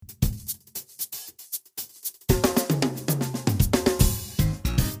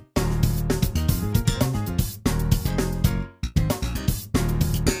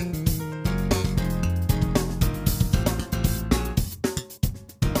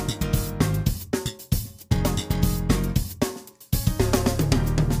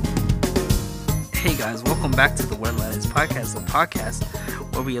guys, welcome back to the Word Letters Podcast, the podcast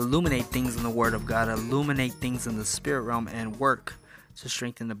where we illuminate things in the Word of God, illuminate things in the spirit realm, and work to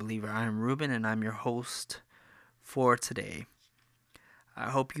strengthen the believer. I am Ruben, and I'm your host for today.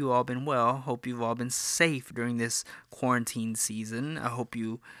 I hope you all been well. Hope you've all been safe during this quarantine season. I hope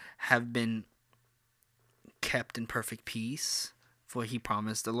you have been kept in perfect peace. For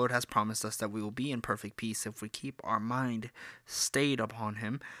the Lord has promised us that we will be in perfect peace if we keep our mind stayed upon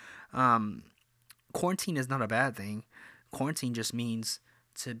Him. Quarantine is not a bad thing. Quarantine just means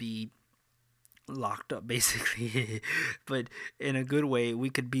to be locked up, basically. But in a good way, we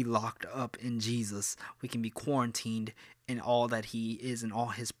could be locked up in Jesus. We can be quarantined in all that He is and all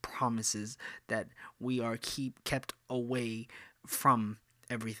His promises, that we are kept away from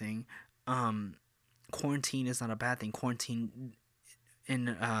everything. Quarantine is not a bad thing. Quarantine,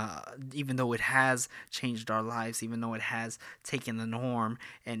 even though it has changed our lives, even though it has taken the norm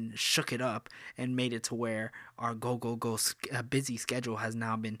and shook it up and made it to where our busy schedule has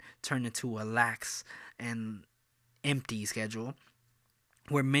now been turned into a lax and empty schedule,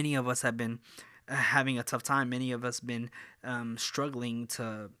 where many of us have been having a tough time. Many of us been struggling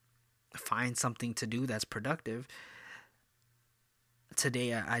to find something to do that's productive.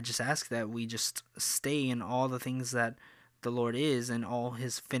 Today, I just ask that we just stay in all the things that the Lord is and all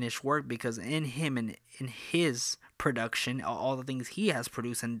His finished work, because in Him and in His production, all the things He has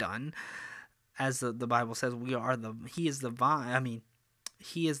produced and done, as the Bible says, He is the vine.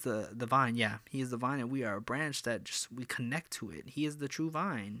 He is the vine. Yeah, He is the vine, and we are a branch that we connect to it. He is the true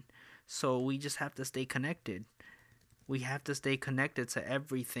vine. So we just have to stay connected. We have to stay connected to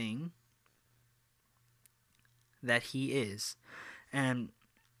everything that He is. And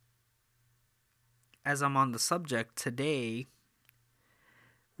as I'm on the subject today,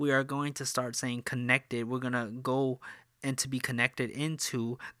 we are going to start saying connected. We're going to go and to be connected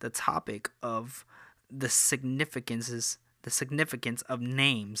into the topic of the significance of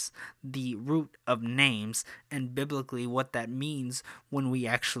names, the root of names, and biblically what that means when we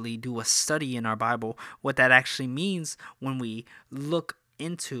actually do a study in our Bible, what that actually means when we look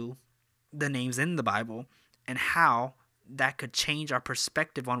into the names in the Bible, and how that could change our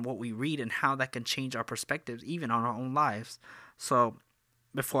perspective on what we read, and how that can change our perspectives even on our own lives. So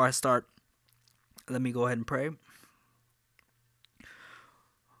before I start, let me go ahead and pray.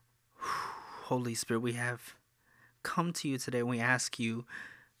 Holy Spirit, we have come to you today, and we ask you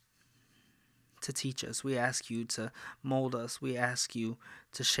to teach us. We ask you to mold us. We ask you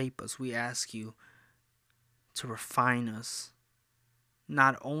to shape us. We ask you to refine us,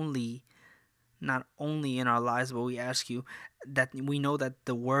 not only in our lives, but we ask you that we know that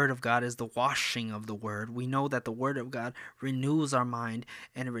the Word of God is the washing of the Word. We know that the Word of God renews our mind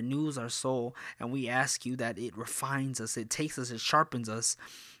and it renews our soul, and we ask you that it refines us, it takes us, it sharpens us,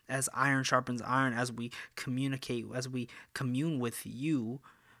 as iron sharpens iron, as we communicate, as we commune with you.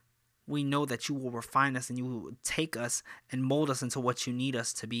 We know that you will refine us and you will take us and mold us into what you need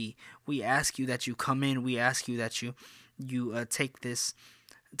us to be. We ask you that you come in. We ask you that you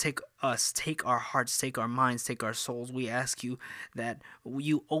take us, take our hearts, take our minds, take our souls. We ask you that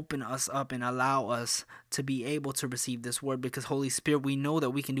you open us up and allow us to be able to receive this word, because Holy Spirit, we know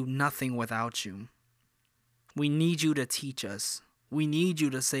that we can do nothing without you. We need you to teach us. We need you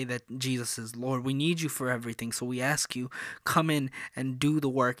to say that Jesus is Lord. We need you for everything. So we ask you, come in and do the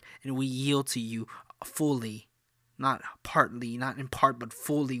work, and we yield to you fully. Not partly, not in part, but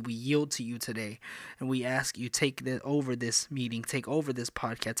fully. We yield to you today. And we ask you, take over this meeting, take over this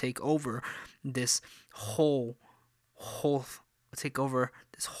podcast, take over this take over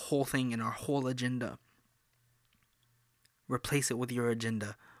this whole thing and our whole agenda. Replace it with your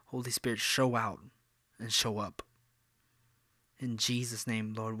agenda. Holy Spirit, show out and show up. In Jesus'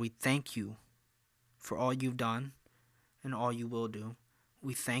 name, Lord, we thank you for all you've done and all you will do.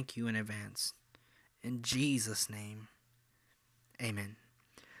 We thank you in advance. In Jesus' name, amen.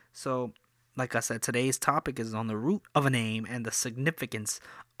 So, like I said, today's topic is on the root of a name and the significance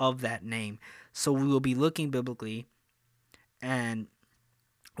of that name. So we will be looking biblically, and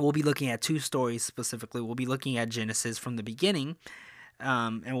we'll be looking at two stories specifically. We'll be looking at Genesis from the beginning,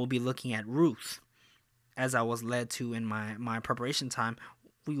 and we'll be looking at Ruth. As I was led to in my preparation time,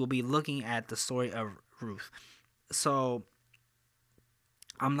 we will be looking at the story of Ruth. So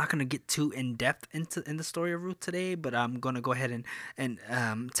I'm not going to get too in-depth in the story of Ruth today, but I'm going to go ahead and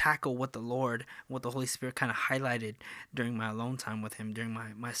tackle what the Holy Spirit kind of highlighted during my alone time with Him, during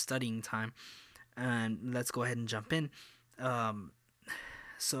my studying time. And let's go ahead and jump in.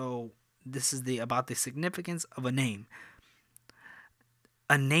 So this is about the significance of a name.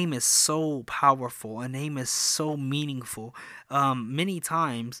 a name is so powerful. A name is so meaningful. Many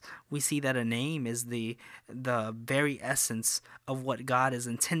times we see that a name is the very essence of what God is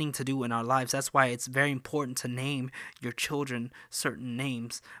intending to do in our lives. That's why it's very important to name your children certain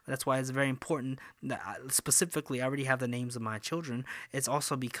names. That's why it's very important that specifically I already have the names of my children. It's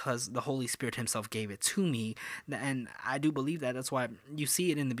also because the Holy Spirit Himself gave it to me, and I do believe that. That's why you see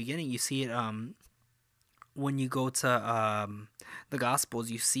it in the beginning. You see it when you go to the Gospels,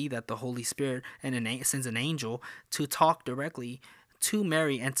 you see that the Holy Spirit sends an angel to talk directly to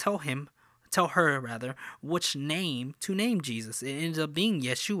Mary and tell her rather, which name to name Jesus. It ends up being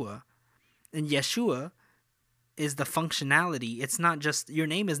Yeshua, and Yeshua is the functionality. It's not just your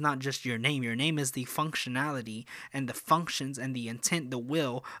name is not just your name. Your name is the functionality and the functions and the intent, the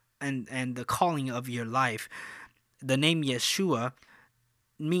will, and the calling of your life. The name Yeshua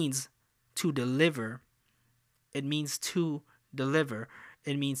means to deliver. It means to deliver.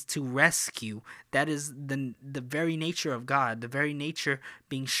 It means to rescue. That is the very nature of God. The very nature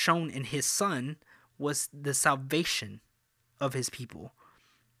being shown in His Son was the salvation of His people.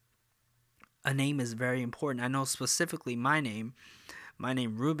 A name is very important. I know specifically my name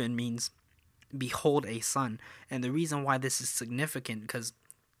Reuben, means behold a son. And the reason why this is significant, because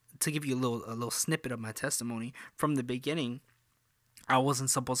to give you a little snippet of my testimony, from the beginning, I wasn't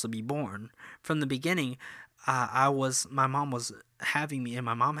supposed to be born. From the beginning, my mom was having me, and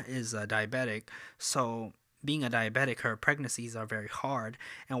my mom is a diabetic. So being a diabetic, her pregnancies are very hard.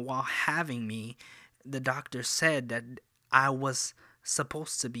 And while having me, the doctor said that I was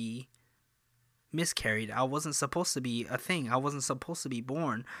supposed to be miscarried. I wasn't supposed to be a thing. I wasn't supposed to be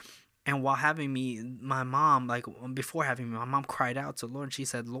born. And while having me, my mom, before having me, my mom cried out to the Lord. She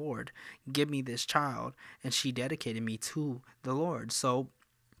said, Lord, give me this child. And she dedicated me to the Lord. So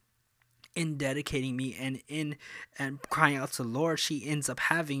in dedicating me and crying out to the Lord, she ends up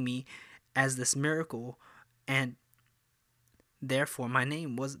having me as this miracle. And therefore, my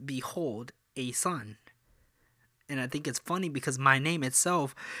name was Behold a Son. And I think it's funny because my name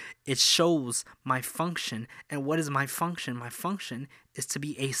itself, it shows my function. And what is my function? My function is to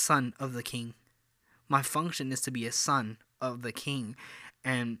be a son of the King. My function is to be a son of the King.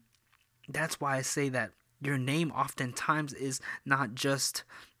 And that's why I say that your name oftentimes is not just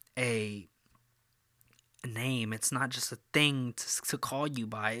a name. It's not just a thing to call you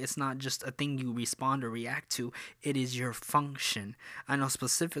by. It's not just a thing you respond or react to. It is your function. I know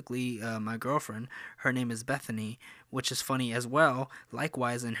specifically my girlfriend, her name is Bethany, which is funny as well.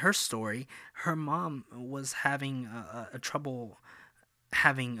 Likewise, in her story, her mom was having a trouble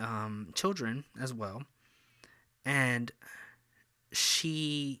having children as well. And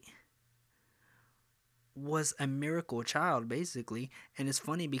she was a miracle child, basically. And it's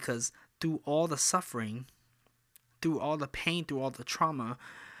funny because through all the suffering, through all the pain, through all the trauma,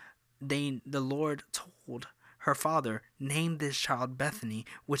 the Lord told her father, name this child Bethany,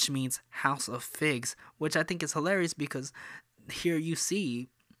 which means house of figs, which I think is hilarious because here you see,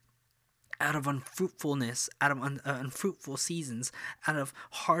 out of unfruitfulness, out of unfruitful seasons, out of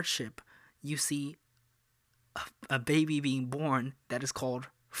hardship, you see a baby being born that is called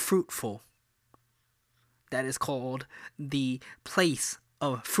fruitful. That is called the place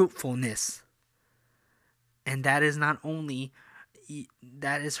of fruitfulness. And that is not only,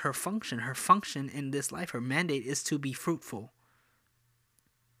 that is her function. Her function in this life, her mandate is to be fruitful.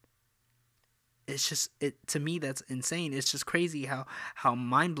 It's just, to me, that's insane. It's just crazy how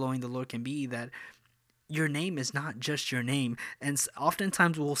mind-blowing the Lord can be, that your name is not just your name. And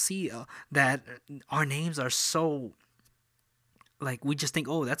oftentimes we'll see that our names are so, we just think,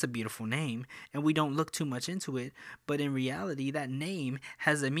 oh, that's a beautiful name, and we don't look too much into it. But in reality, that name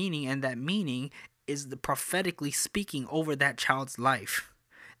has a meaning, and that meaning is the prophetically speaking over that child's life.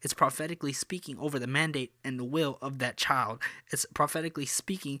 It's prophetically speaking over the mandate and the will of that child. It's prophetically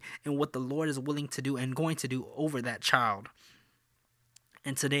speaking in what the Lord is willing to do and going to do over that child.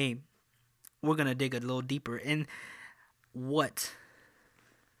 And today, we're going to dig a little deeper in what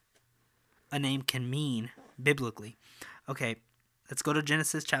a name can mean biblically. Okay, let's go to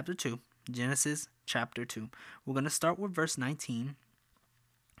Genesis chapter 2. Genesis chapter 2. We're going to start with verse 19,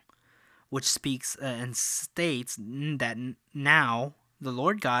 which speaks and states that now the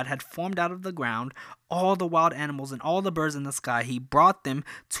Lord God had formed out of the ground all the wild animals and all the birds in the sky. He brought them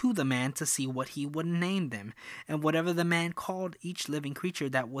to the man to see what he would name them. And whatever the man called each living creature,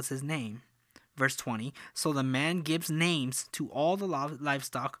 that was his name. Verse 20, so the man gives names to all the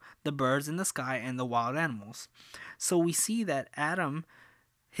livestock, the birds in the sky, and the wild animals. So we see that Adam,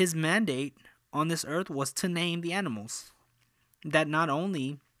 his mandate on this earth was to name the animals. That not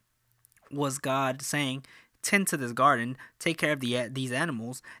only was God saying tend to this garden, take care of these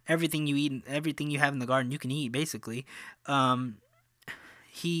animals. Everything you eat, everything you have in the garden, you can eat, basically.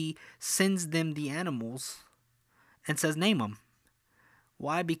 He sends them the animals and says, name them.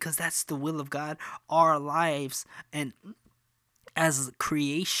 Why? Because that's the will of God. Our lives, and as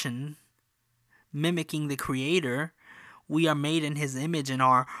creation, mimicking the Creator, we are made in His image, and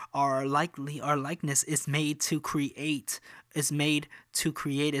our likeness is made to create. It's made to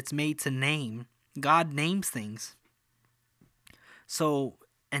create. It's made to name. God names things. So,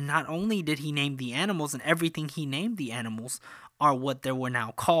 and not only did He name the animals, and everything He named the animals are what they were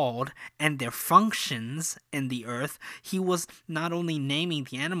now called, and their functions in the earth. He was not only naming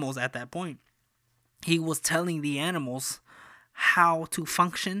the animals at that point, He was telling the animals how to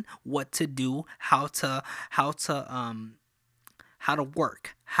function, what to do, how to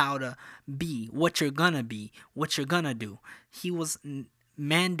work, how to be, what you're gonna be, what you're gonna do. He was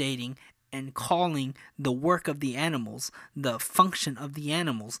mandating and calling the work of the animals, the function of the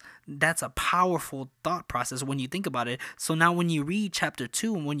animals. That's a powerful thought process when you think about it. So now when you read chapter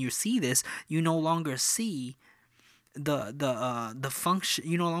 2 and when you see this, you no longer see the function.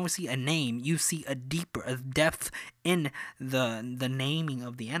 You no longer see a name. You see a depth in the naming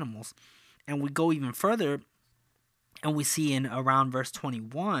of the animals. And we go even further, and we see in around verse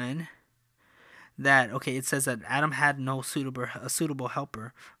 21 that, okay, it says that Adam had no suitable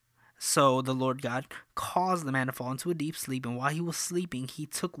helper. So the Lord God caused the man to fall into a deep sleep, and while he was sleeping, He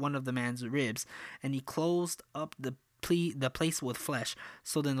took one of the man's ribs, and He closed up the place with flesh.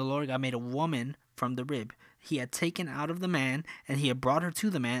 So then the Lord God made a woman from the rib He had taken out of the man, and He had brought her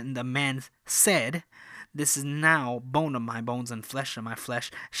to the man. And the man said, "This is now bone of my bones and flesh of my flesh.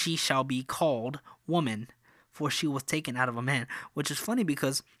 She shall be called woman, for she was taken out of a man." Which is funny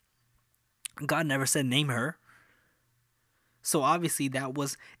because God never said name her. So obviously that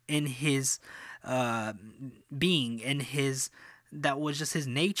was in His being, that was just His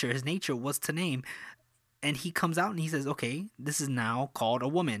nature. His nature was to name. And He comes out and He says, okay, this is now called a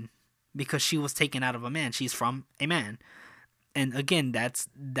woman because she was taken out of a man. She's from a man. And again, that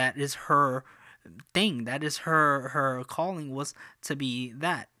is her thing. That is her calling, was to be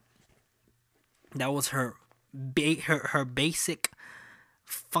that. That was her basic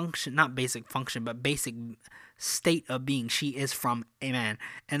function, not basic function, but basic state of being. She is from a man.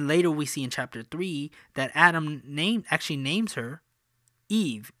 And later we see in chapter 3 that Adam names her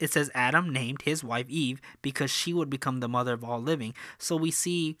Eve. It says Adam named his wife Eve because she would become the mother of all living. So we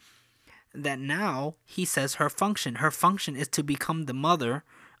see that now He says her function is to become the mother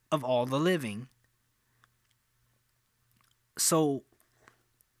of all the living. So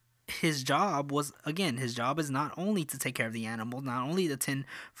His job is not only to take care of the animals, not only to tend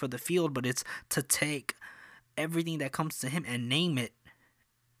for the field, but it's to take everything that comes to Him and name it,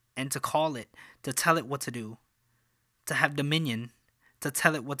 and to call it, to tell it what to do, to have dominion, to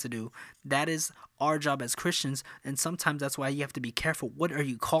tell it what to do. That is our job as Christians, and sometimes that's why you have to be careful. What are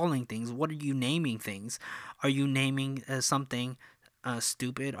you calling things? What are you naming things? Are you naming something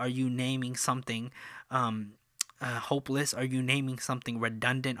stupid? Are you naming something hopeless? Are you naming something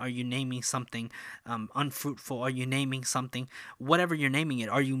redundant? Are you naming something unfruitful? Are you naming something, whatever you're naming it,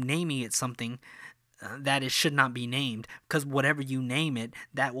 are you naming it something that it should not be named? Because whatever you name it,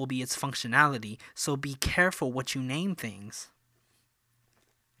 that will be its functionality. So be careful what you name things.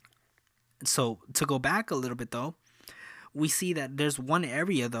 So to go back a little bit though, we see that there's one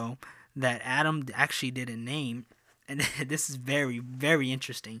area though that Adam actually didn't name, and this is very, very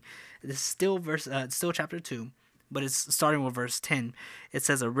interesting. This is still chapter 2, but it's starting with verse 10. It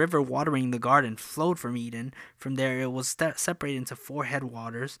says, "A river watering the garden flowed from Eden. From there it was separated into 4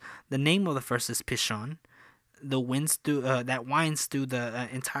 headwaters. The name of the first is Pishon. The winds that winds through the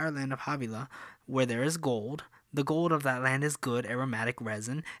entire land of Havilah, where there is gold. The gold of that land is good aromatic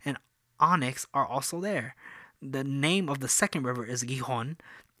resin, and onyx are also there. The name of the second river is Gihon.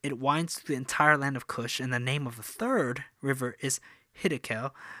 It winds through the entire land of Cush, and the name of the third river is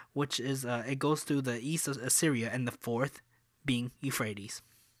Hiddekel, which is it goes through the east of Assyria, and the fourth being Euphrates."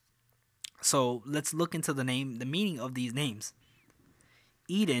 So let's look into the meaning of these names.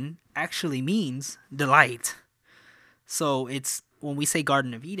 Eden actually means delight. So it's, when we say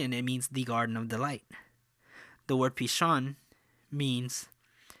Garden of Eden, it means the Garden of Delight. The word Pishon means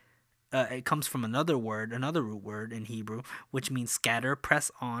it comes from another root word in Hebrew, which means scatter, press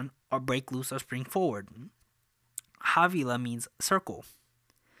on, or break loose, or spring forward. Havilah means circle.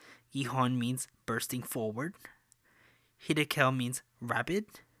 Gihon means bursting forward. Hiddekel means rapid.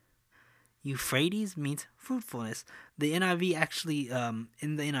 Euphrates means fruitfulness. The NIV actually,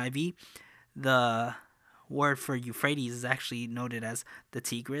 in the NIV, the word for Euphrates is actually noted as the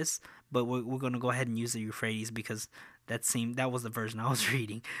Tigris, but we're going to go ahead and use the Euphrates because that was the version I was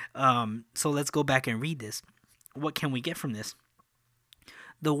reading. So let's go back and read this. What can we get from this?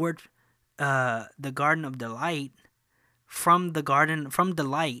 The word, the garden of delight, from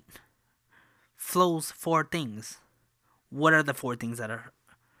delight flows four things. What are the four things that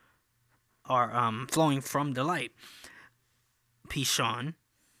are flowing from delight? Pishon,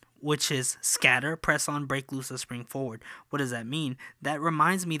 which is scatter, press on, break loose, or spring forward. What does that mean? That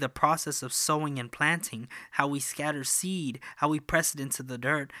reminds me the process of sowing and planting, how we scatter seed, how we press it into the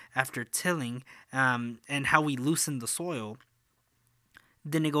dirt after tilling, and how we loosen the soil.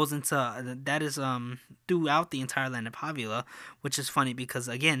 Then it goes into, that is throughout the entire land of Havilah, which is funny because,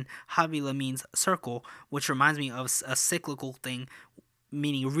 again, Havilah means circle, which reminds me of a cyclical thing,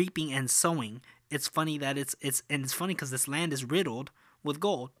 meaning reaping and sowing. It's funny that it's funny because this land is riddled with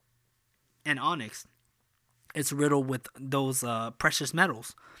gold and onyx. It's riddled with those precious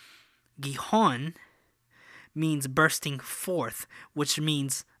metals. Gihon means bursting forth, which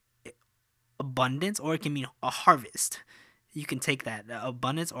means abundance, or it can mean a harvest. You can take that,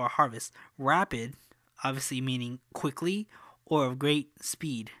 abundance or harvest. Rapid, obviously meaning quickly or of great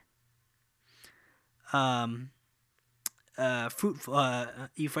speed.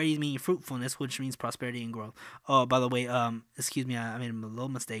 Euphrates meaning fruitfulness, which means prosperity and growth. Oh, by the way, excuse me, I made a little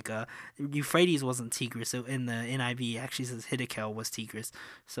mistake. Euphrates wasn't Tigris. So in the NIV, it actually says Hiddekel was Tigris.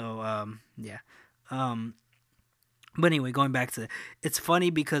 So, yeah. But anyway, going back to it, it's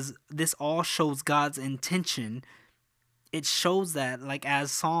funny because this all shows God's intention. It shows that, like,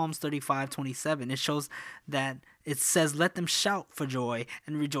 as Psalms 35:27, it shows that it says, "Let them shout for joy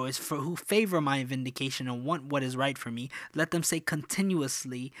and rejoice, for who favor my vindication and want what is right for me. Let them say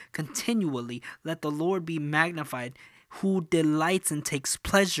continually, let the Lord be magnified, who delights and takes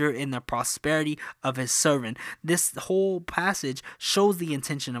pleasure in the prosperity of his servant." This whole passage shows the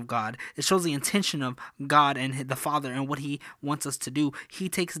intention of God. It shows the intention of God and the Father and what he wants us to do. He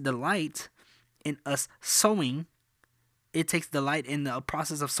takes delight in us sowing. It takes delight in the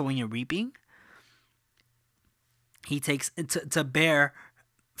process of sowing and reaping. He takes to bear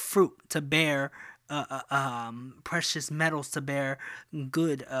fruit, to bear precious metals, to bear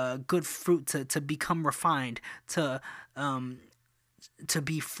good fruit, to become refined, to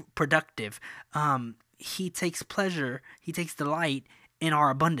be productive. He takes pleasure. He takes delight in our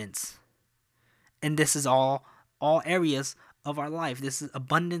abundance, and this is all areas of our life. This is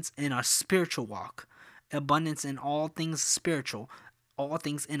abundance in our spiritual walk. Abundance in all things spiritual, all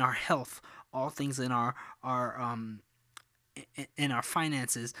things in our health, all things in our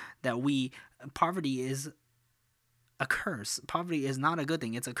finances. Poverty is a curse. Poverty is not a good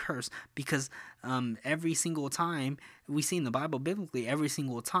thing. It's a curse because every single time we see in the Bible, biblically, every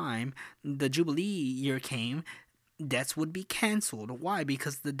single time the Jubilee year came, debts would be canceled. Why?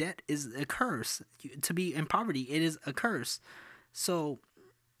 Because the debt is a curse. To be in poverty, it is a curse. So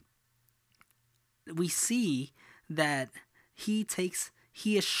we see that he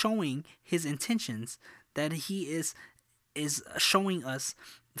is showing his intentions, that he is showing us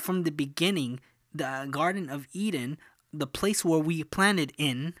from the beginning. The Garden of Eden, the place where we planted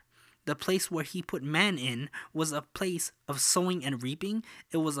in, the place where he put man in, was a place of sowing and reaping.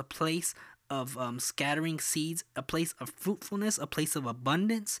 It was a place of scattering seeds, a place of fruitfulness, a place of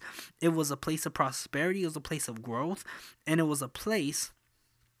abundance. It was a place of prosperity. It was a place of growth, and it was a place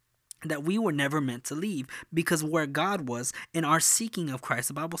that we were never meant to leave, because where God was in our seeking of Christ,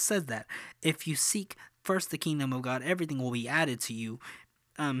 the Bible says that if you seek first the kingdom of God, everything will be added to you.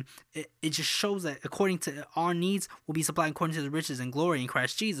 It just shows that according to our needs will be supplied according to the riches and glory in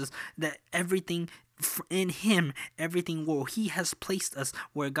Christ Jesus, that everything in him, everything where he has placed us,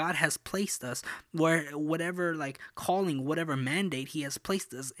 where God has placed us, where whatever calling, whatever mandate he has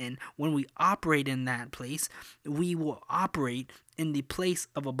placed us in, when we operate in that place, we will operate in the place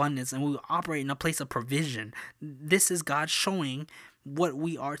of abundance, and we will operate in a place of provision. This is God showing what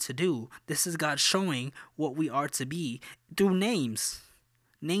we are to do. This is God showing what we are to be through names.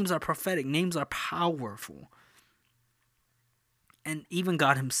 Names are prophetic. Names are powerful. And even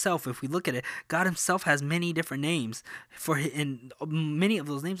God himself, if we look at it, God himself has many different names, and many of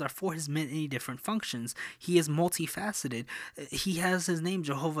those names are for his many different functions. He is multifaceted. He has his name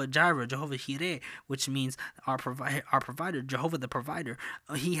Jehovah Jireh, Jehovah Jireh, which means our provider, Jehovah the provider.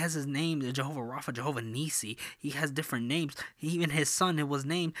 He has his name Jehovah Rapha, Jehovah Nisi. He has different names. Even his son, it was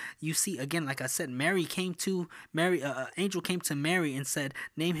named. You see, again, like I said, angel came to Mary and said,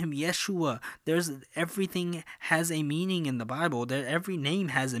 "Name him Yeshua." Everything has a meaning in the Bible. Every name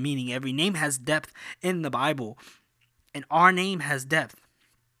has a meaning. Every name has depth in the Bible. And our name has depth.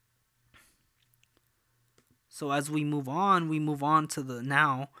 So as we move on to the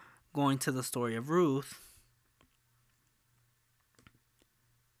going to the story of Ruth.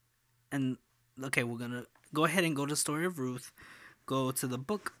 And okay, we're going to go ahead and go to the story of Ruth. Go to the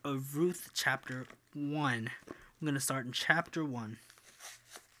book of Ruth, chapter 1. I'm going to start in chapter 1.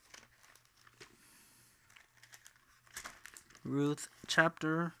 Ruth,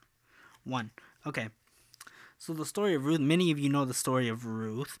 chapter 1. Okay. So the story of Ruth, many of you know the story of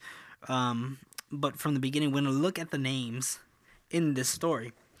Ruth. But from the beginning, we're going to look at the names in this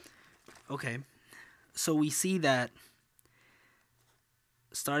story. Okay. So we see that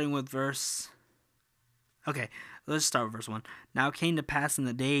starting with verse... Okay, let's start with verse 1. Now it came to pass in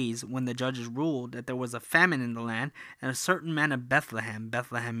the days when the judges ruled that there was a famine in the land, and a certain man of Bethlehem,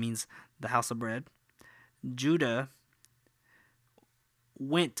 Bethlehem means the house of bread, Judah,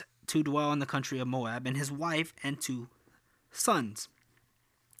 went to dwell in the country of Moab, and his wife and 2 sons.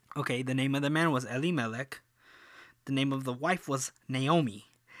 Okay, the name of the man was Elimelech. The name of the wife was Naomi.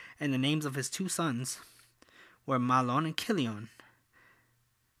 And the names of his 2 sons were Mahlon and Chilion.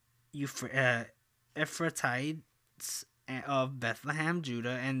 Ephrathites of Bethlehem,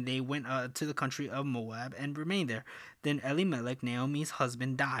 Judah, and they went to the country of Moab and remained there. Then Elimelech, Naomi's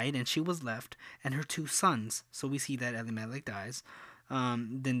husband, died, and she was left, and her 2 sons. So we see that Elimelech dies.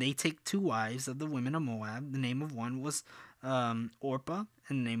 Then they take 2 wives of the women of Moab. The name of one was Orpah,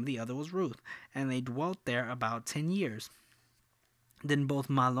 and the name of the other was Ruth. And they dwelt there about 10 years. Then both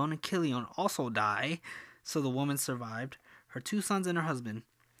Mahlon and Chilion also die, so the woman survived her 2 sons and her husband.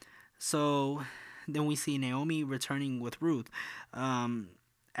 So then we see Naomi returning with Ruth,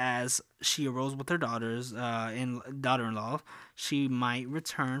 as she arose with her daughters and daughter-in-law. She might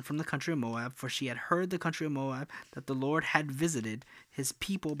return from the country of Moab, for she had heard the country of Moab that the Lord had visited his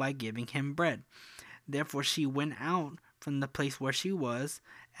people by giving him bread. Therefore she went out from the place where she was,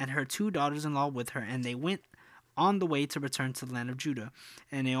 and her 2 daughters-in-law with her, and they went on the way to return to the land of Judah.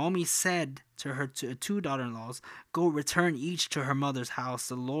 And Naomi said to her 2 daughter-in-laws, "Go, return each to her mother's house.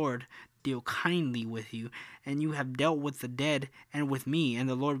 The Lord deal kindly with you, and you have dealt with the dead and with me, and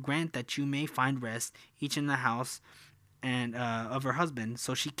the Lord grant that you may find rest, each in the house and of her husband."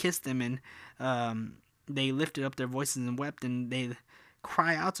 So she kissed them, and they lifted up their voices and wept, and they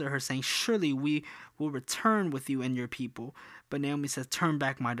cry out to her, saying, "Surely we will return with you and your people." But Naomi says, "Turn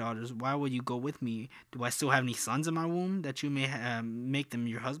back, my daughters. Why will you go with me? Do I still have any sons in my womb that you may make them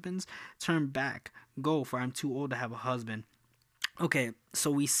your husbands? Turn back, go, for I'm too old to have a husband." Okay, so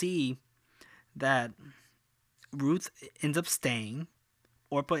we see that Ruth ends up staying,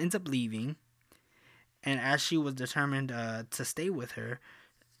 Orpah ends up leaving, and as she was determined to stay with her,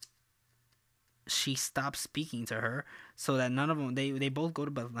 she stopped speaking to her, so that none of them, they both go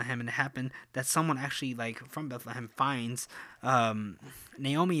to Bethlehem, and it happened that someone actually, like, from Bethlehem finds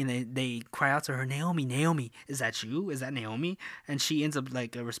Naomi, and they cry out to her, "Naomi, Naomi, is that you? Is that Naomi?" And she ends up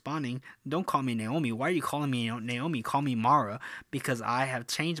responding, "Don't call me Naomi. Why are you calling me Naomi? Call me Mara, because I have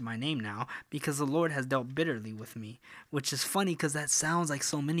changed my name now, because the Lord has dealt bitterly with me." Which is funny, because that sounds like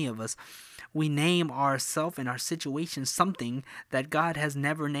so many of us. We name ourself and our situation something that God has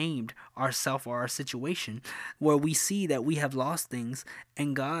never named ourself or our situation, where we see that we have lost things,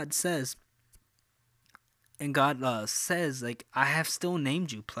 and God says, like, "I have still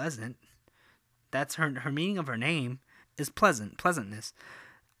named you Pleasant." That's her meaning of her name is pleasantness.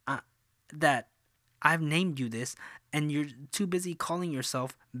 That I've named you this, and you're too busy calling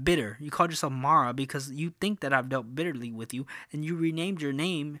yourself bitter. You called yourself Mara because you think that I've dealt bitterly with you, and you renamed your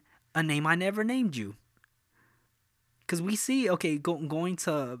name a name I never named you. Because we see, okay, going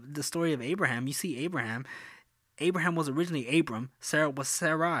to the story of Abraham, you see Abraham was originally Abram, Sarah was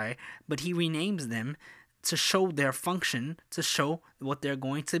Sarai, but he renames them to show their function, to show what they're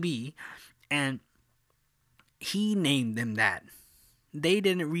going to be, and he named them that. They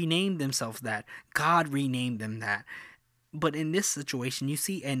didn't rename themselves that. God renamed them that. But in this situation, you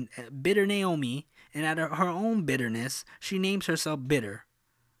see a bitter Naomi, and out of her own bitterness, she names herself Bitter.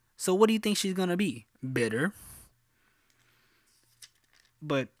 So what do you think she's going to be? Bitter.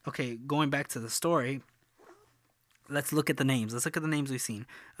 But, okay, going back to the story, let's look at the names. Let's look at the names we've seen.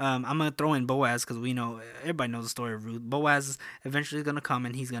 I'm going to throw in Boaz, because we know, everybody knows the story of Ruth. Boaz is eventually going to come,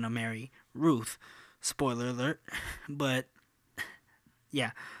 and he's going to marry Ruth. Spoiler alert. But,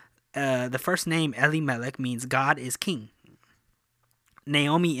 yeah. The first name, Elimelech, means God is king.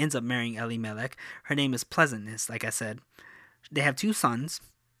 Naomi ends up marrying Elimelech. Her name is Pleasantness, like I said. They have 2 sons.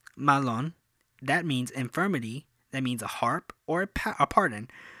 Mahlon, that means infirmity. That means a harp or a pardon.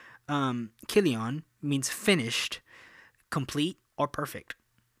 Chilion means finished, complete, or perfect.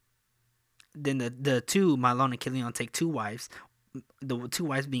 Then the 2, Mahlon and Chilion, take 2 wives. The 2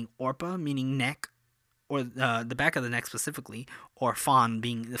 wives being Orpah, meaning neck, or the back of the neck specifically, or fawn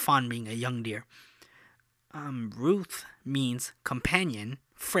being a young deer. Ruth means companion,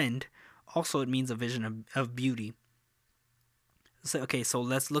 friend. Also, it means a vision of beauty. So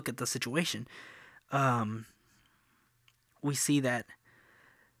let's look at the situation. We see that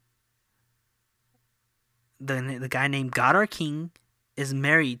the guy named God our King is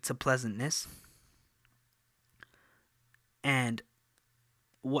married to pleasantness. And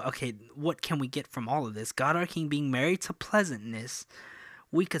what can we get from all of this? God our King being married to pleasantness,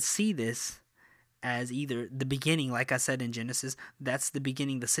 we could see this as either the beginning, like I said in Genesis, that's the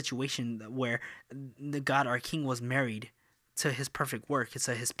beginning, the situation where the God our King was married to his perfect work. It's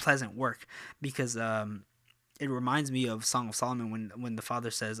his pleasant work, because it reminds me of Song of Solomon when the father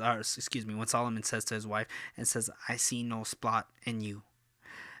says, when Solomon says to his wife and says, "I see no spot in you."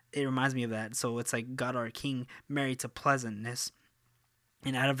 It reminds me of that. So it's like God our King married to pleasantness,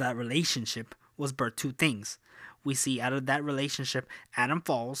 and out of that relationship was birthed two things. We see out of that relationship, Adam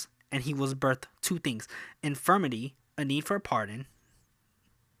falls, and he was birthed two things: infirmity, a need for pardon,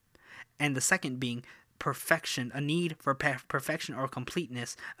 and the second being perfection, a need for perfection or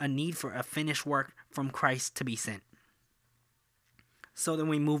completeness, a need for a finished work from Christ to be sent. So then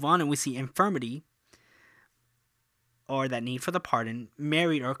we move on and we see infirmity, or that need for the pardon,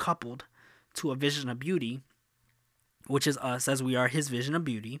 married or coupled to a vision of beauty, which is us, as we are his vision of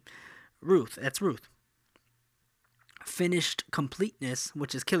beauty. Ruth, that's Ruth. Finished completeness,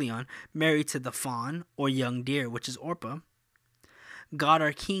 which is Chilion, married to the fawn or young deer, which is Orpah. God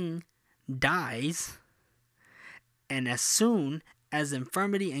our King dies, and as soon as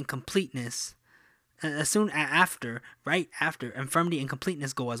infirmity and completeness, right after infirmity and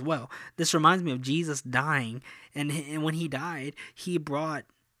completeness go as well. This reminds me of Jesus dying, and when he died, he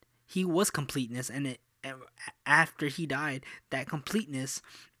was completeness, and after he died, that completeness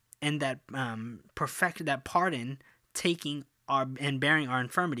and that that pardon, taking our and bearing our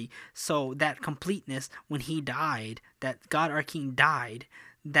infirmity. So that completeness, when he died, that God our King died,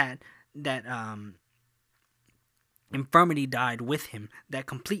 that infirmity died with him. That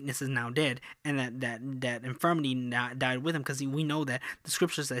completeness is now dead, and that infirmity died with him, because we know that the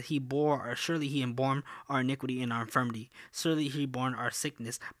scripture says surely he bore our iniquity and our infirmity. Surely he bore our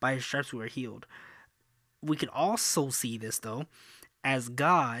sickness. By his stripes we were healed. We could also see this, though, as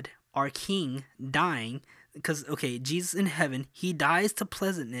God our King dying, because Jesus in heaven, he dies to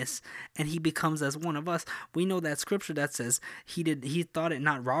pleasantness, and he becomes as one of us. We know that scripture that says he thought it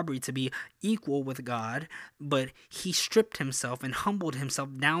not robbery to be equal with God, but he stripped himself and humbled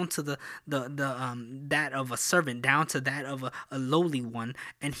himself down to the that of a servant, down to that of a lowly one,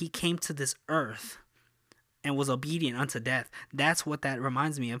 and he came to this earth and was obedient unto death. That's what that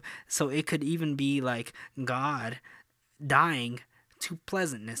reminds me of. So it could even be like God dying to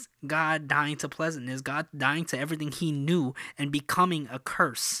pleasantness, God dying to pleasantness, God dying to everything he knew and becoming a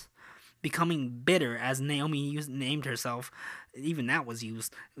curse, becoming bitter, as Naomi named herself. Even that was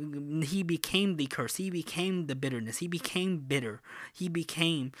used. He became the curse. He became the bitterness. He became bitter. He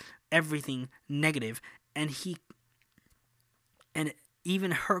became everything negative. And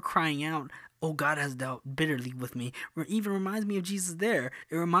even her crying out, "Oh, God has dealt bitterly with me," even reminds me of Jesus there.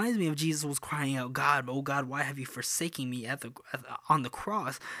 It reminds me of Jesus was crying out, "God, oh God, why have you forsaken me on the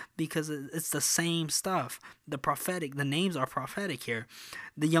cross?" Because it's the same stuff. The names are prophetic here.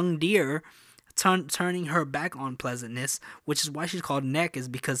 The young deer turning her back on pleasantness, which is why she's called Neck, is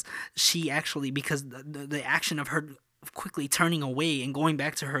because the action of her quickly turning away and going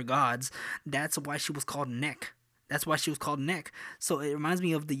back to her gods, that's why she was called Neck. That's why she was called Neck. So it reminds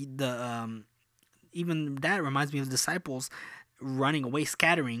me of even that reminds me of the disciples running away,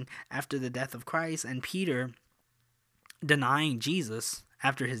 scattering after the death of Christ, and Peter denying Jesus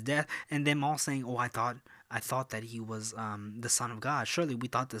after his death, and them all saying, "Oh, I thought that he was the Son of God. Surely we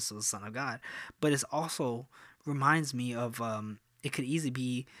thought this was the Son of God." But it also reminds me of it could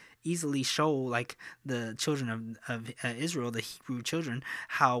easily show, like the children of Israel, the Hebrew children,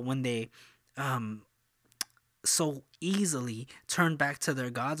 how when they so easily turned back to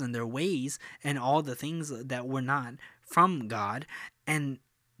their gods and their ways and all the things that were not from God, and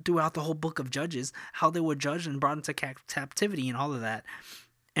throughout the whole book of Judges, how they were judged and brought into captivity and all of that.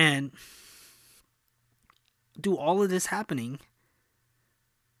 And through all of this happening,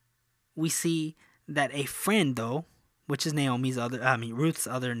 we see that a friend, though, which is Ruth's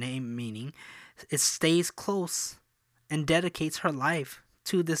other name meaning, it stays close and dedicates her life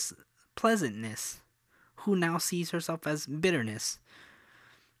to this pleasantness, who now sees herself as bitterness.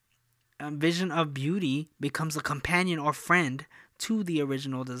 A vision of beauty becomes a companion or friend to the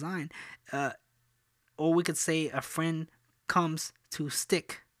original design. Or we could say a friend comes to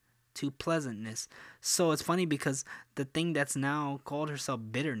stick to pleasantness. So it's funny because the thing that's now called herself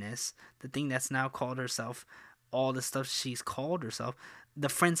bitterness, the thing that's now called herself all the stuff she's called herself, the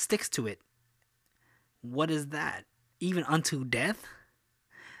friend sticks to it. What is that? Even unto death?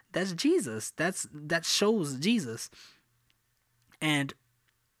 That's Jesus. That shows Jesus. And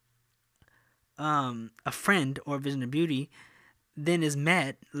a friend or Vision of Beauty then is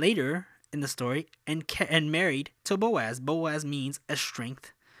met later in the story and married to Boaz. Boaz means a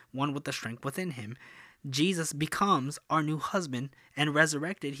strength, one with the strength within him. Jesus becomes our new husband, and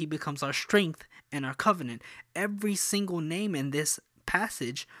resurrected, he becomes our strength and our covenant. Every single name in this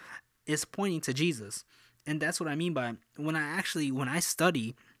passage is pointing to Jesus. And that's what I mean by when I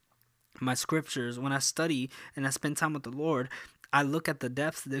study my scriptures, when I study and I spend time with the Lord, I look at the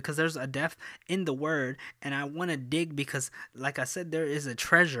depths, because there's a depth in the word, and I want to dig because, like I said, there is a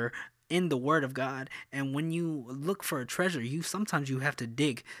treasure in the word of God. And when you look for a treasure, sometimes you have to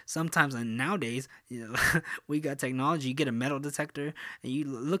dig. Sometimes, and nowadays, we got technology. You get a metal detector,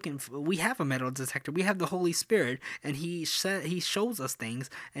 and we have a metal detector. We have the Holy Spirit, and He shows us things,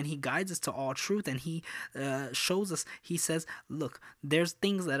 and He guides us to all truth, and He shows us. He says, "Look, there's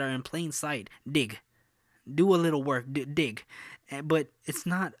things that are in plain sight. Dig, do a little work, dig." But it's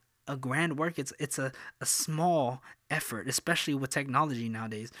not a grand work. It's a small effort, especially with technology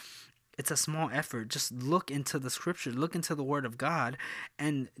nowadays. It's a small effort. Just look into the scripture, look into the word of God,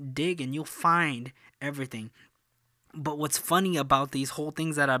 and dig, and you'll find everything. But what's funny about these whole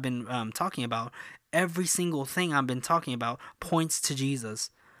things that I've been talking about, every single thing I've been talking about points to Jesus.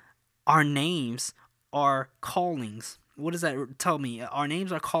 Our names are callings. What does that tell me? Our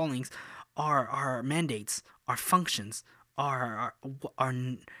names are callings, our mandates, our functions, our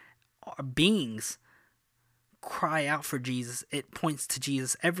beings cry out for Jesus. It points to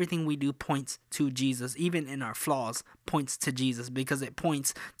Jesus. Everything we do points to Jesus. Even in our flaws points to Jesus, because it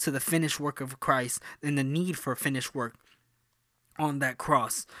points to the finished work of Christ and the need for finished work on that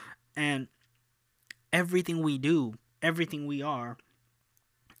cross. And everything we do, everything we are,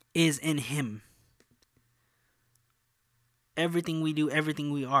 is in Him. Everything we do,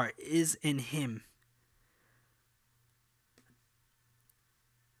 everything we are, is in Him.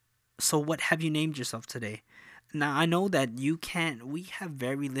 So what have you named yourself today? Now, I know that we have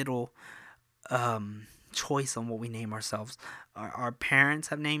very little choice on what we name ourselves. Our parents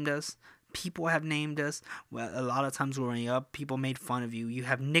have named us. People have named us. Well, a lot of times growing up, people made fun of you. You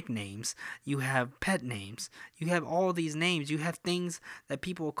have nicknames. You have pet names. You have all these names. You have things that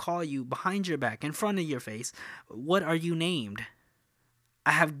people call you behind your back, in front of your face. What are you named?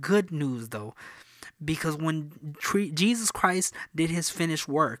 I have good news, though. Because when Jesus Christ did His finished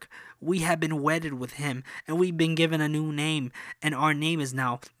work, we have been wedded with Him, and we've been given a new name, and our name is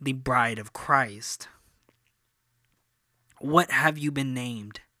now the bride of Christ. What have you been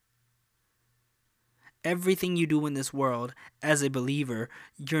named? Everything you do in this world as a believer,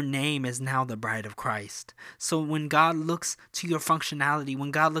 your name is now the bride of Christ. So when God looks to your functionality,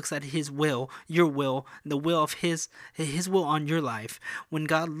 when God looks at His will, your will, the will of His will on your life, when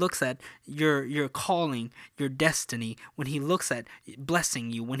God looks at your calling, your destiny, when He looks at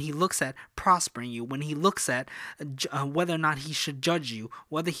blessing you, when He looks at prospering you, when He looks at whether or not He should judge you,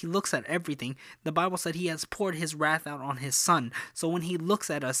 whether He looks at everything, the Bible said He has poured His wrath out on His Son. So when He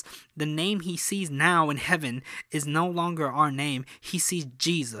looks at us, the name He sees now in heaven is no longer our name. He sees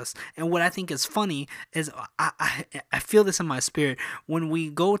Jesus. And what I think is funny is I feel this in my spirit. When we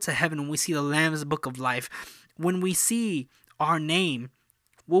go to heaven and we see the Lamb's Book of Life, when we see our name,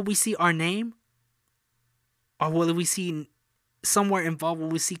 will we see our name? Or will we see somewhere involved, will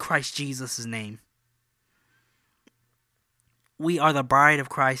we see Christ Jesus' name? We are the bride of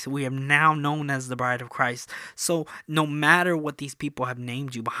Christ. We are now known as the bride of Christ. So no matter what these people have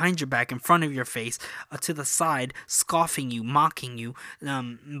named you, behind your back, in front of your face, to the side, scoffing you, mocking you,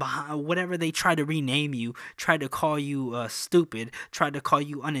 whatever they try to rename you, try to call you stupid, try to call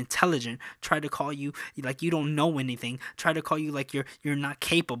you unintelligent, try to call you like you don't know anything, try to call you like you're not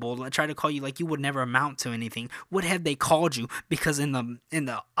capable, try to call you like you would never amount to anything. What have they called you? Because in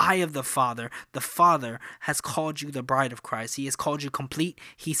the eye of the Father has called you the bride of Christ. He has called you complete.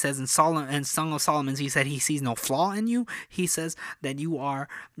 He says in Song of Solomon, He said He sees no flaw in you. He says that you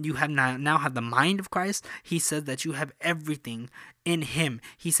have now have the mind of Christ. He says that you have everything in Him.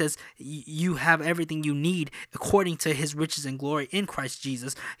 He says you have everything you need according to His riches and glory in Christ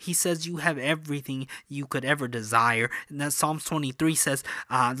Jesus. He says you have everything you could ever desire. And that Psalms 23 says,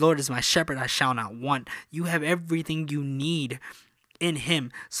 Lord is my shepherd, I shall not want. You have everything you need in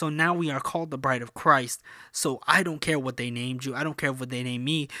him. So now we are called the bride of Christ. So I don't care what they named you. I don't care what they named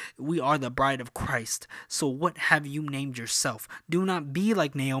me. We are the bride of Christ. So what have you named yourself? Do not be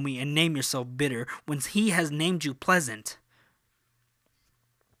like Naomi and name yourself bitter when he has named you pleasant.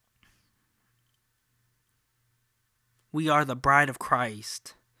 We are the bride of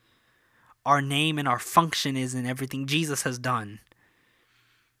Christ. Our name and our function is in everything Jesus has done.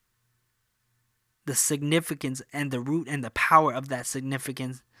 The significance and the root and the power of that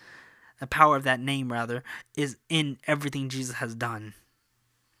significance, the power of that name rather, is in everything Jesus has done.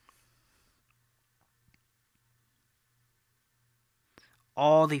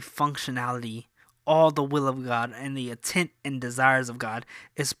 All the functionality, all the will of God and the intent and desires of God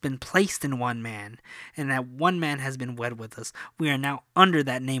has been placed in one man, and that one man has been wed with us. We are now under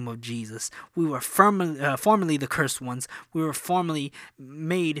that name of Jesus. We were formerly the cursed ones. We were formerly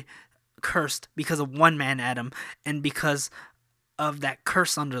made cursed because of one man, Adam, and because of that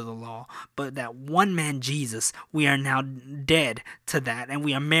curse under the law. But that one man, Jesus, we are now dead to that, and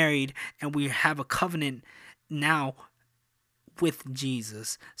we are married, and we have a covenant now with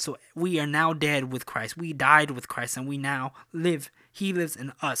Jesus. So we are now dead with Christ. We died with Christ, and we now live. He lives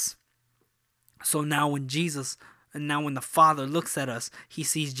in us. So now when the Father looks at us, he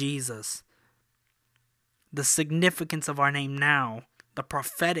sees Jesus. The significance of our name now, the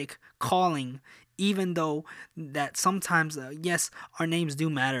prophetic calling, even though that sometimes, yes, our names do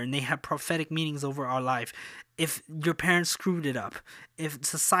matter and they have prophetic meanings over our life. If your parents screwed it up, if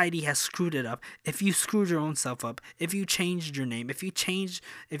society has screwed it up, if you screwed your own self up, if you changed your name, if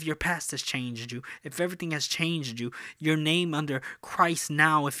your past has changed you, if everything has changed you, your name under Christ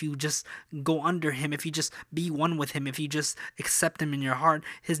now, if you just go under him, if you just be one with him, if you just accept him in your heart,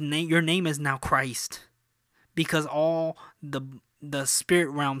 your name is now Christ. Because all the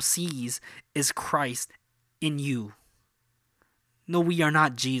spirit realm sees is Christ in you. No, we are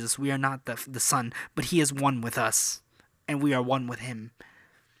not Jesus. We are not the Son, but he is one with us, and we are one with him.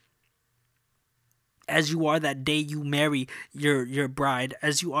 As you are that day you marry your bride,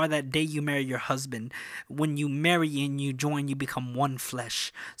 as you are that day you marry your husband, when you marry and you join, you become one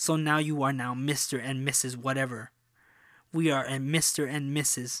flesh. So now you are now Mr. and Mrs. whatever. We are a Mr. and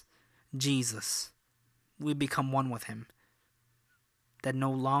Mrs. Jesus. We become one with him. That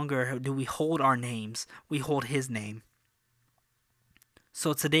no longer do we hold our names, we hold his name.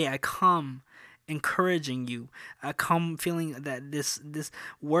 So today I come encouraging you. I come feeling that this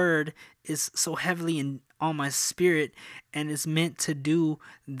word is so heavily on my spirit, and is meant to do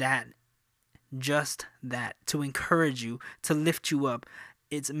that, just that, to encourage you, to lift you up.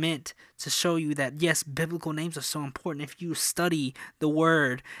 It's meant to show you that, yes, biblical names are so important. If you study the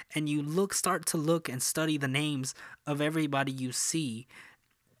word and you start to look and study the names of everybody you see,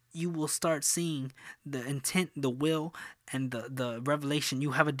 you will start seeing the intent, the will, and the revelation.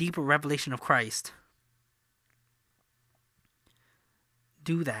 You have a deeper revelation of Christ.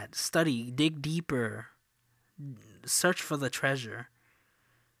 Do that. Study. Dig deeper. Search for the treasure.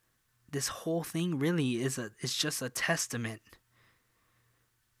 This whole thing really is just a testament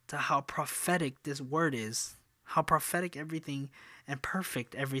to how prophetic this word is. How prophetic everything and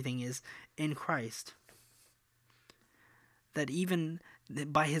perfect everything is in Christ. That even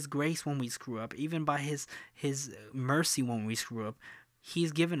by his grace when we screw up, even by his mercy when we screw up,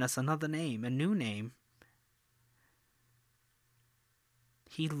 he's given us another name, a new name.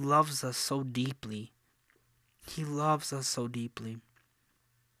 He loves us so deeply. He loves us so deeply.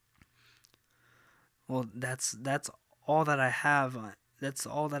 Well, that's all that I have. That's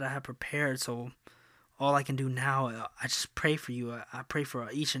all that I have prepared. So all I can do now, I just pray for you. I pray for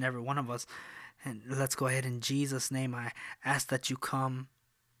each and every one of us. And let's go ahead in Jesus' name. I ask that you come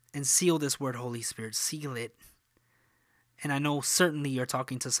and seal this word, Holy Spirit. Seal it. And I know certainly you're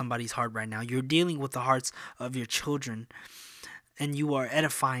talking to somebody's heart right now. You're dealing with the hearts of your children. And you are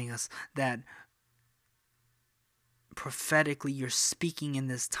edifying us that prophetically you're speaking in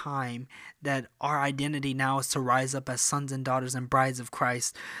this time that our identity now is to rise up as sons and daughters and brides of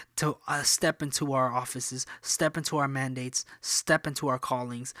Christ, to step into our offices, step into our mandates, step into our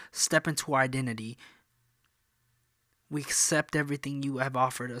callings, step into our identity. We accept everything you have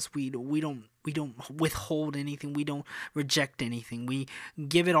offered us. We don't withhold anything. We don't reject anything. We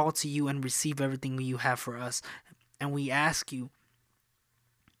give it all to you and receive everything you have for us. And we ask you,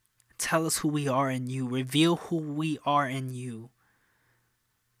 tell us who we are in you. Reveal who we are in you.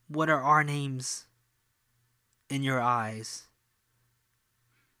 What are our names in your eyes?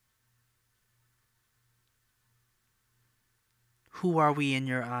 Who are we in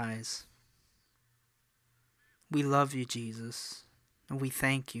your eyes? We love you, Jesus, and we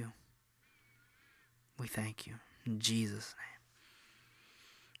thank you. We thank you. In Jesus' name.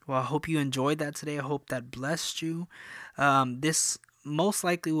 Well, I hope you enjoyed that today. I hope that blessed you. This most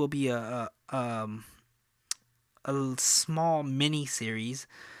likely will be a small mini series.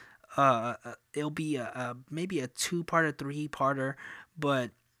 It'll be maybe a two-parter, three-parter,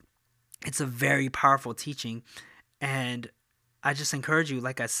 but it's a very powerful teaching. And I just encourage you,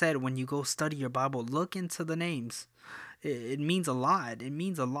 like I said, when you go study your Bible, look into the names. It means a lot. It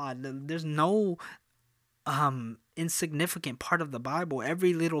means a lot. There's no insignificant part of the Bible.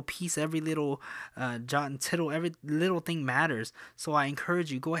 Every little piece, every little jot and tittle, every little thing matters. So I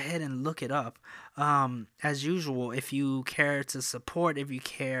encourage you, go ahead and look it up. As usual, if you care to support, if you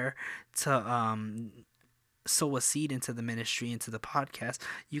care to sow a seed into the ministry, into the podcast,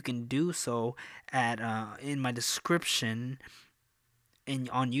 you can do so at in my description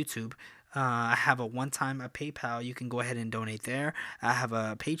on YouTube. I have a a PayPal. You can go ahead and donate there. I have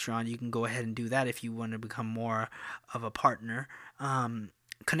a Patreon. You can go ahead and do that if you want to become more of a partner.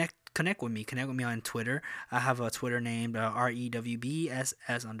 Connect with me. Connect with me on Twitter. I have a Twitter named REWBSS_.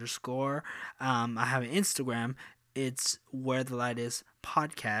 I have an Instagram. It's Where the Light Is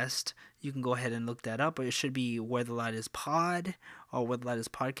Podcast. You can go ahead and look that up. It should be Where the Light Is Pod or Where the Light Is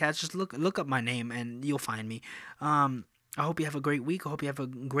Podcast. Just look up my name and you'll find me. I hope you have a great week. I hope you have a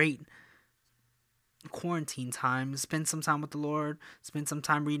great quarantine time. Spend some time with the Lord. Spend some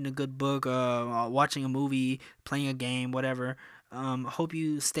time reading a good book, watching a movie, playing a game, whatever. Hope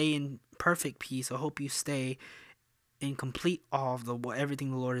you stay in perfect peace. I hope you stay in complete awe of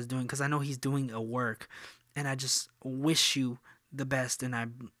everything the Lord is doing, because I know He's doing a work, and I just wish you the best, and I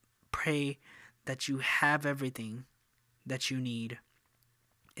pray that you have everything that you need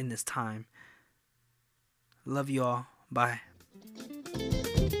in this time. Love you all. Bye.